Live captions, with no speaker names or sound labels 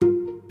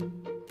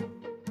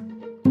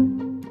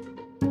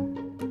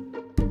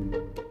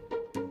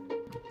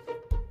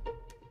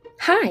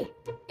Hi,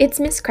 it's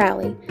Miss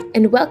Crowley,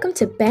 and welcome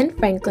to Ben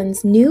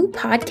Franklin's new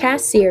podcast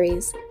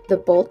series, The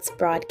LTS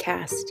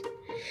Broadcast.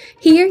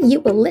 Here you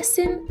will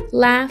listen,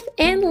 laugh,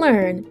 and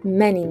learn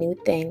many new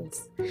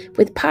things,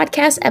 with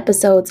podcast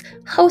episodes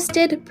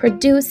hosted,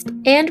 produced,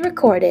 and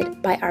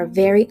recorded by our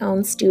very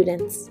own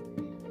students.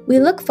 We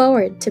look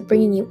forward to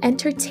bringing you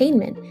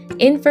entertainment,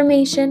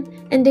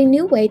 information, and a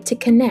new way to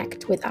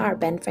connect with our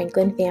Ben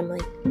Franklin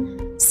family.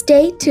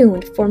 Stay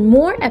tuned for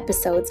more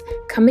episodes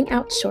coming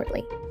out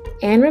shortly.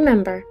 And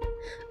remember,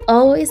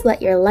 always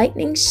let your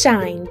lightning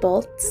shine,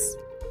 bolts.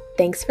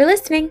 Thanks for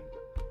listening.